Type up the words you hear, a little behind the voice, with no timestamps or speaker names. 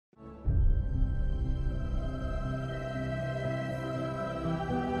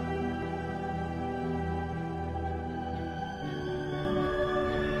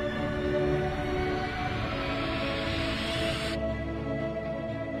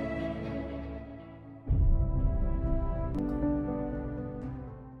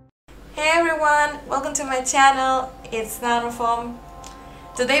Hey everyone, welcome to my channel. It's Nanoform.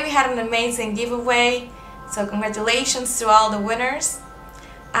 Today we had an amazing giveaway, so congratulations to all the winners.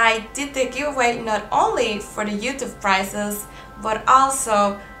 I did the giveaway not only for the YouTube prizes but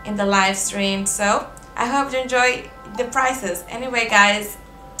also in the live stream, so I hope you enjoy the prizes. Anyway guys,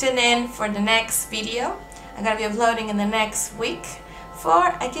 tune in for the next video. I'm gonna be uploading in the next week for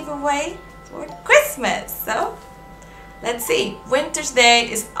a giveaway for Christmas. So let's see. Winter's Day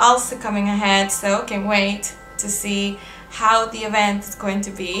is also coming ahead, so can't wait to see how the event is going to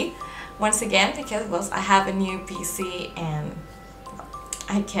be. Once again, because I have a new PC and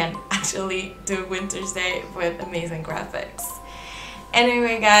I can actually do Winter's Day with amazing graphics.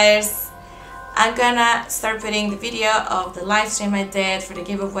 Anyway guys, I'm gonna start putting the video of the live stream I did for the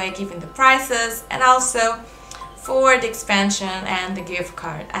giveaway, giving the prizes, and also for the expansion and the gift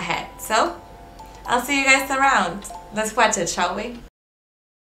card ahead. So I'll see you guys around. Let's watch it, shall we?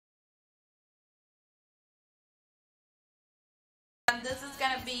 This is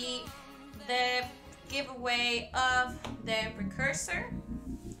gonna be the giveaway of the Precursor.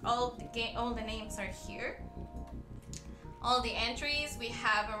 All the names are here. All the entries, we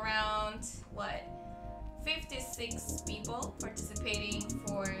have around, what, 56 people participating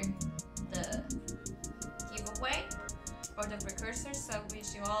for the giveaway or the Precursor, so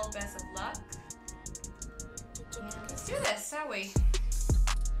wish you all best of luck. And let's do this, shall we?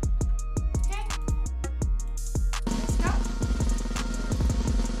 Okay, let's go.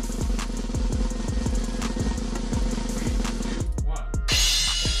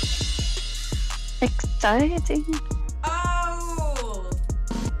 Exciting. Oh,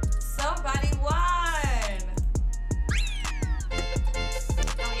 somebody won.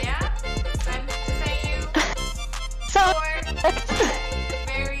 Oh yeah? Time to thank you So for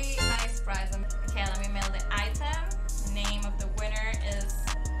very nice prize. Okay, let me mail the item. The name of the winner is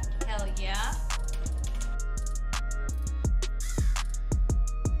Hell Yeah.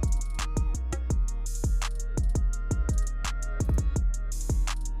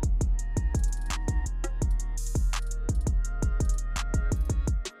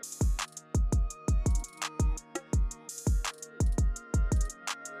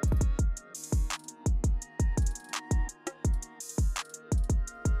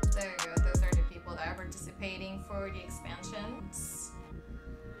 There you go, those are the people that are participating for the expansions.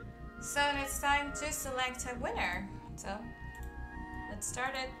 So it's time to select a winner. So let's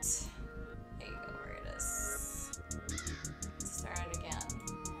start it. There you go, where it is. Let's start it again.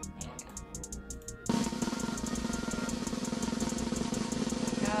 There you go. There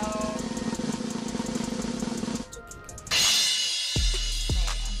you go.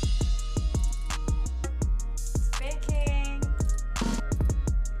 Speaking.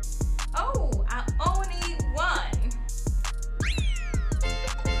 Oh, I only won.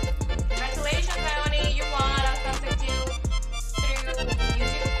 Congratulations, Ioni. You won. I'll contact you through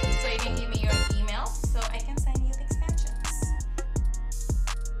YouTube, so you can give me your email so I can send you the expansions.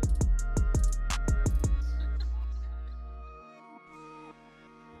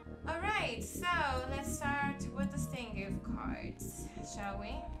 Alright, so let's start with the Steam gift cards, shall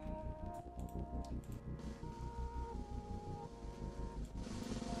we?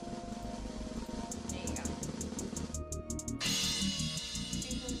 There you go.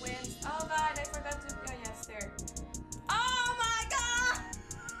 See who wins. Oh god, I forgot to. Oh yes, there. Oh my god!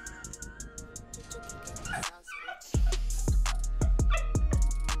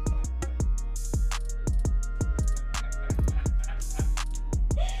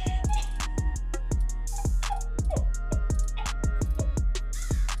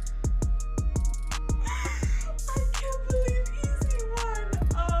 I can't believe Easy won.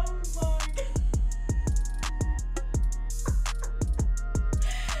 Oh my god.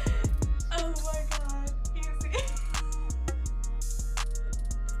 Oh my god, Easy.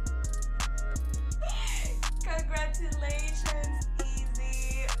 Congratulations,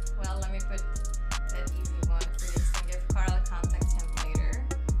 Easy. Well, let me put that Easy one for the Steam gift card. I'll contact him later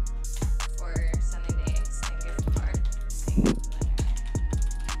for sending the Steam gift card. Steam winner.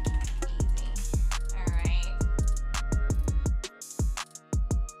 Easy. Alright.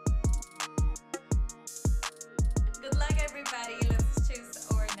 Good luck, everybody. Let's choose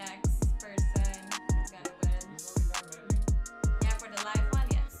our next person who's gonna win. Yeah, for the live one,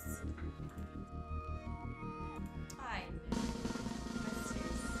 yes. Hi. Let's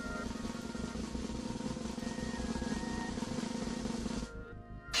choose.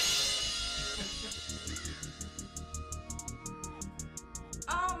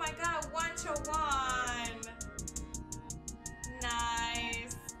 Oh my god, 1-1.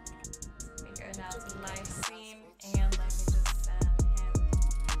 Nice. We go now to live stream and let me just send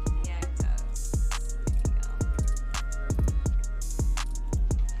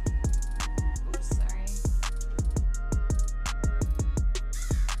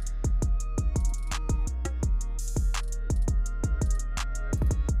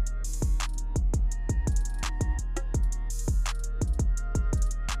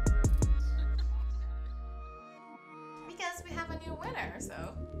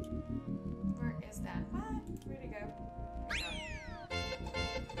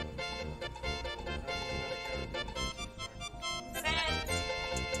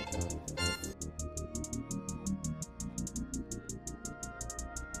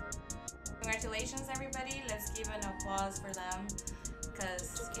congratulations everybody. Let's give an applause for them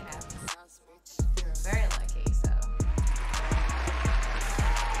because, you know, you're very lucky, so.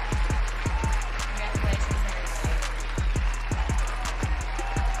 Congratulations everybody.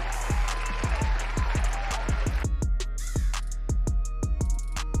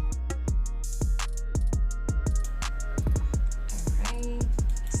 Alright,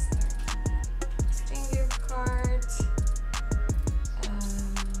 start exchange gift card.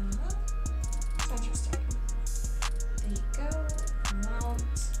 It's interesting. There you go. Amount.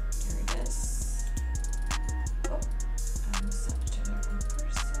 There it is. Oh, I'm set to a different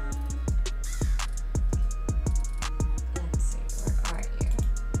person. Let's see, where are you?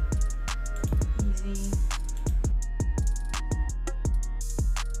 Easy.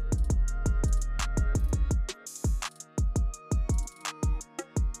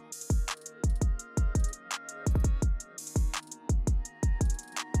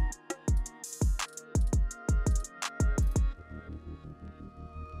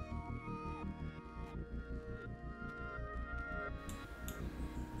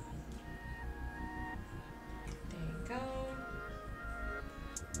 There you go.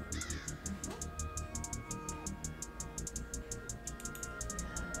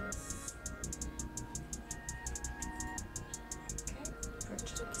 Yes. Okay,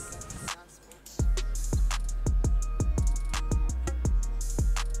 purchase.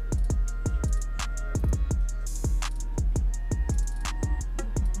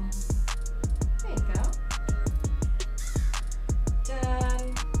 There you go. Done.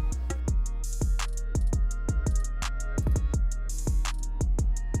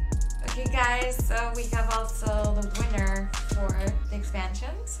 Okay guys, so we have also the winner for the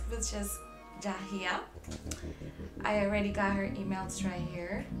expansions, which is Jahia. I already got her emails right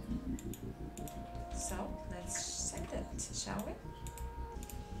here. So let's send it, shall we?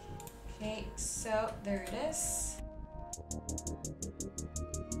 Okay, so there it is.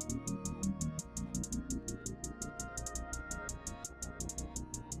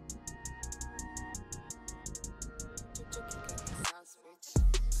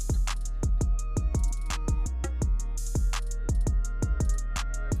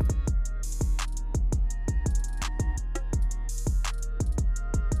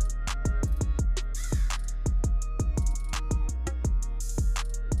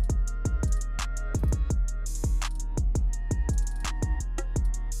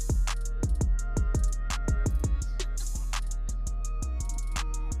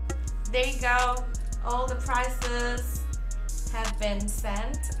 There you go. All the prizes have been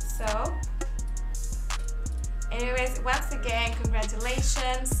sent. So, anyways, once again,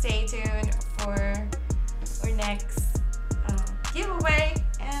 congratulations. Stay tuned for our next giveaway.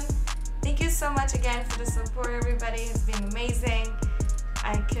 And thank you so much again for the support, everybody. It's been amazing.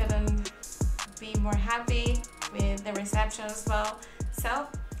 I couldn't be more happy with the reception as well. So,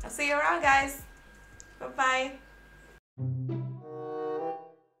 I'll see you around, guys. Bye-bye.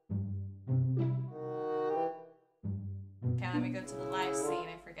 Okay, let me go to the live scene.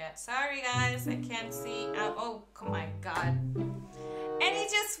 I forget. Sorry, guys. I can't see. Oh my god. And he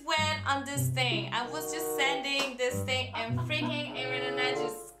just went on this thing. I was just sending this thing and freaking internet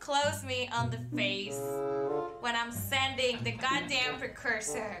just closed me on the face when I'm sending the goddamn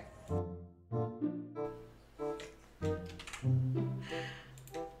precursor.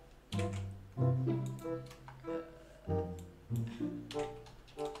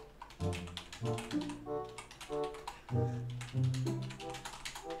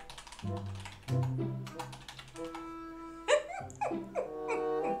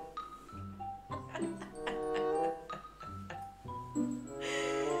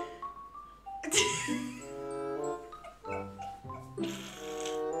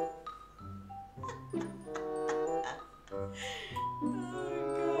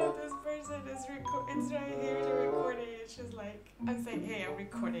 It's right here, the recording. It's just like, I'm saying, hey, I'm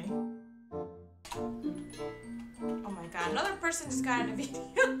recording. Oh my god, another person just got in a video.